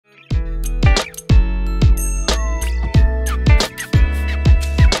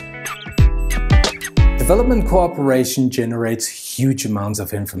Development cooperation generates huge amounts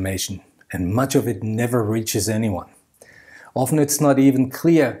of information, and much of it never reaches anyone. Often it's not even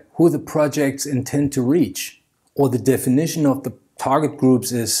clear who the projects intend to reach, or the definition of the target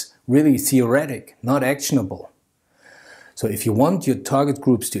groups is really theoretic, not actionable. So if you want your target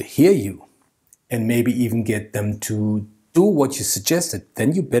groups to hear you, and maybe even get them to do what you suggested,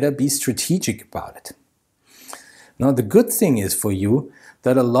 then you better be strategic about it. Now, the good thing is for you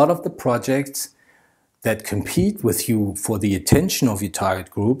that a lot of the projects that compete with you for the attention of your target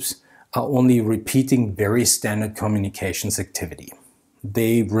groups are only repeating very standard communications activity.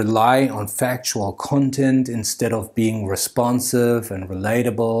 They rely on factual content instead of being responsive and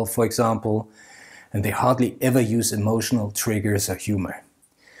relatable, for example, and they hardly ever use emotional triggers or humor.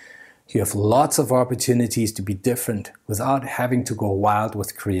 You have lots of opportunities to be different without having to go wild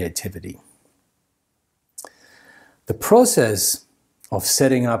with creativity. The process of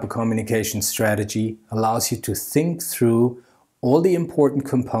setting up a communication strategy allows you to think through all the important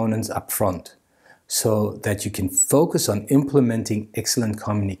components up front so that you can focus on implementing excellent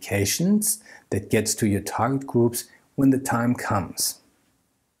communications that gets to your target groups when the time comes.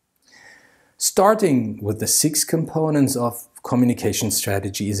 Starting with the 6 components of communication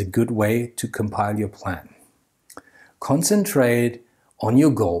strategy is a good way to compile your plan. Concentrate on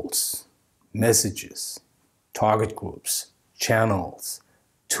your goals, messages, target groups, channels,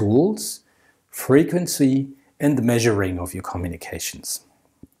 tools, frequency, and the measuring of your communications.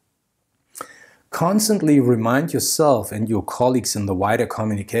 Constantly remind yourself and your colleagues in the wider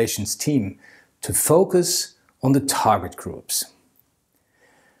communications team to focus on the target groups.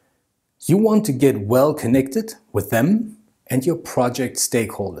 You want to get well connected with them and your project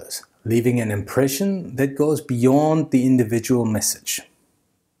stakeholders, leaving an impression that goes beyond the individual message.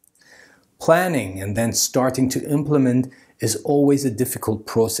 Planning and then starting to implement is always a difficult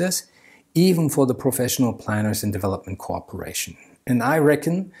process, even for the professional planners in development cooperation. And I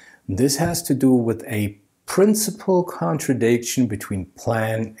reckon this has to do with a principal contradiction between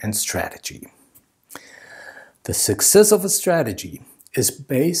plan and strategy. The success of a strategy is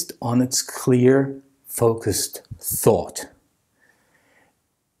based on its clear, focused thought.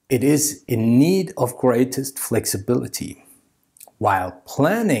 It is in need of greatest flexibility, while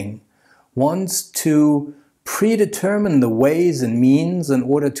planning wants to predetermine the ways and means in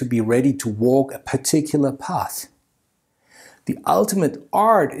order to be ready to walk a particular path. The ultimate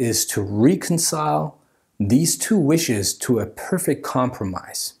art is to reconcile these two wishes to a perfect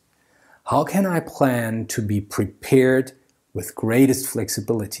compromise. How can I plan to be prepared with greatest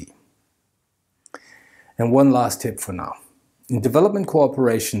flexibility? And one last tip for now. In development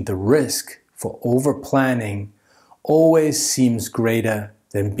cooperation, the risk for over-planning always seems greater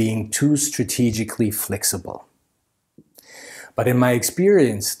than being too strategically flexible. But in my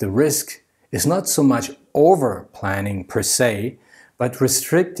experience, the risk is not so much over-planning per se, but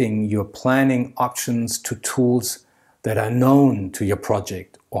restricting your planning options to tools that are known to your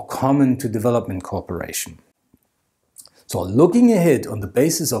project or common to development cooperation. So looking ahead on the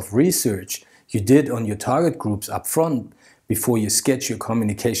basis of research you did on your target groups up front before you sketch your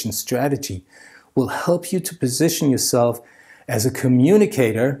communication strategy will help you to position yourself as a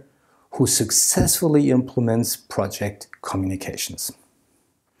communicator who successfully implements project communications.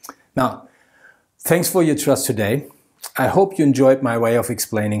 Now, thanks for your trust today. I hope you enjoyed my way of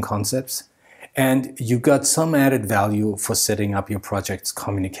explaining concepts and you got some added value for setting up your project's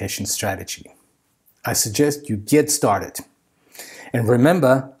communication strategy. I suggest you get started. And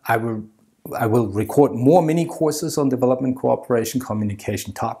remember, I will record more mini courses on development cooperation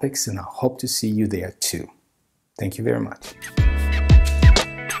communication topics, and I hope to see you there too. Thank you very much.